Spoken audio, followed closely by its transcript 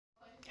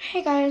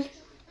Hey guys,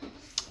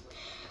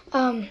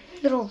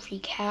 little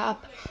recap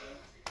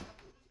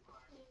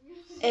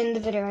in the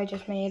video I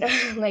just made,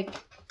 like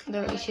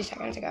literally 2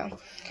 seconds ago.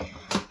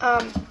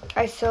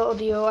 I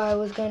told you I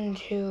was going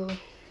to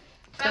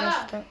clean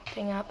this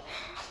thing up.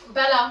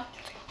 Bella,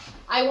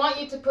 I want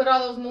you to put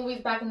all those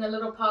movies back in the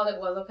little pile it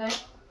was, okay?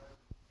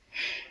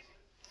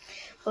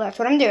 Well, that's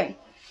what I'm doing.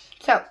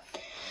 So,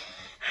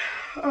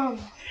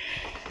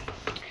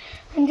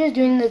 I'm just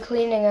doing the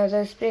cleaning of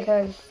this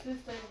because,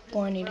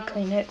 well, I need to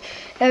clean it.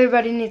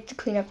 Everybody needs to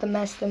clean up the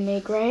mess they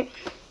make, right?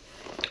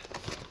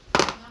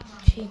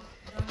 Gee.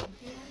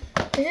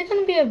 Is it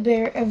going to be a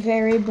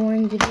very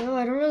boring video?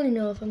 I don't really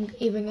know if I'm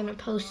even going to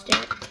post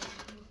it.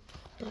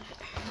 But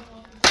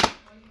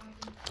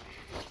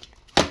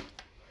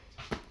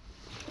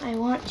I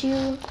want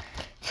you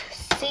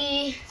to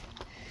see.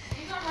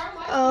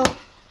 Oh,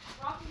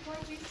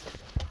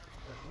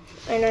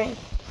 and I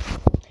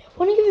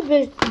want to give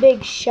a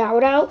big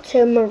shout out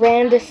to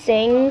Miranda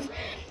Sings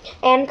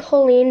and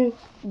Colleen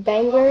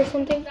Bangler or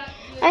something.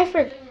 I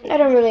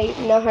don't really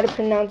know how to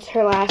pronounce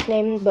her last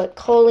name, but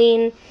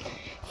Colleen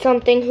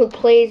something, who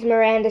plays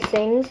Miranda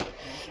Sings.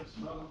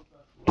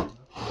 I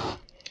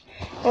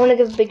want to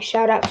give a big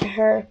shout out to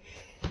her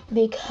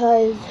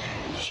because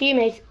she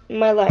makes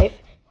my life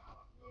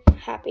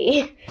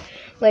happy.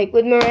 Like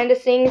with Miranda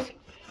Sings,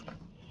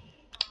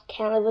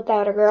 can't live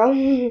without her, girl.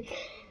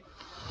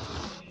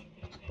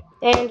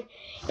 And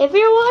if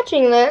you're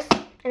watching this,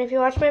 and if you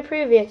watched my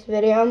previous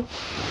videos,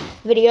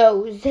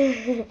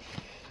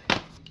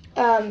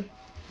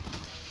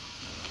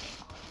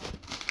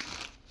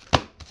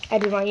 I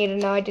do want you to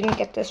know I didn't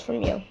get this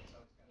from you.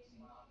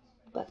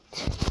 But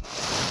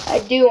I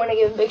do want to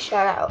give a big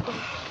shout out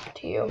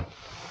to you.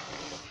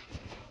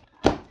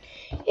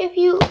 If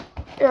you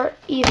are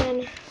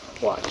even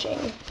watching.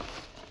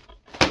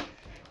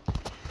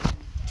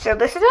 So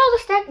this is all the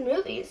stacked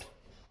movies.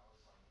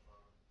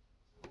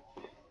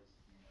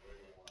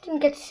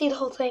 Didn't get to see the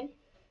whole thing.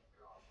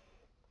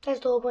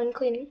 That's the whole point of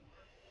cleaning.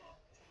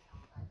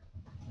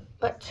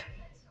 But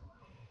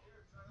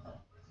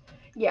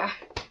yeah.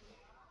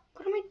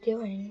 What am I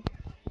doing?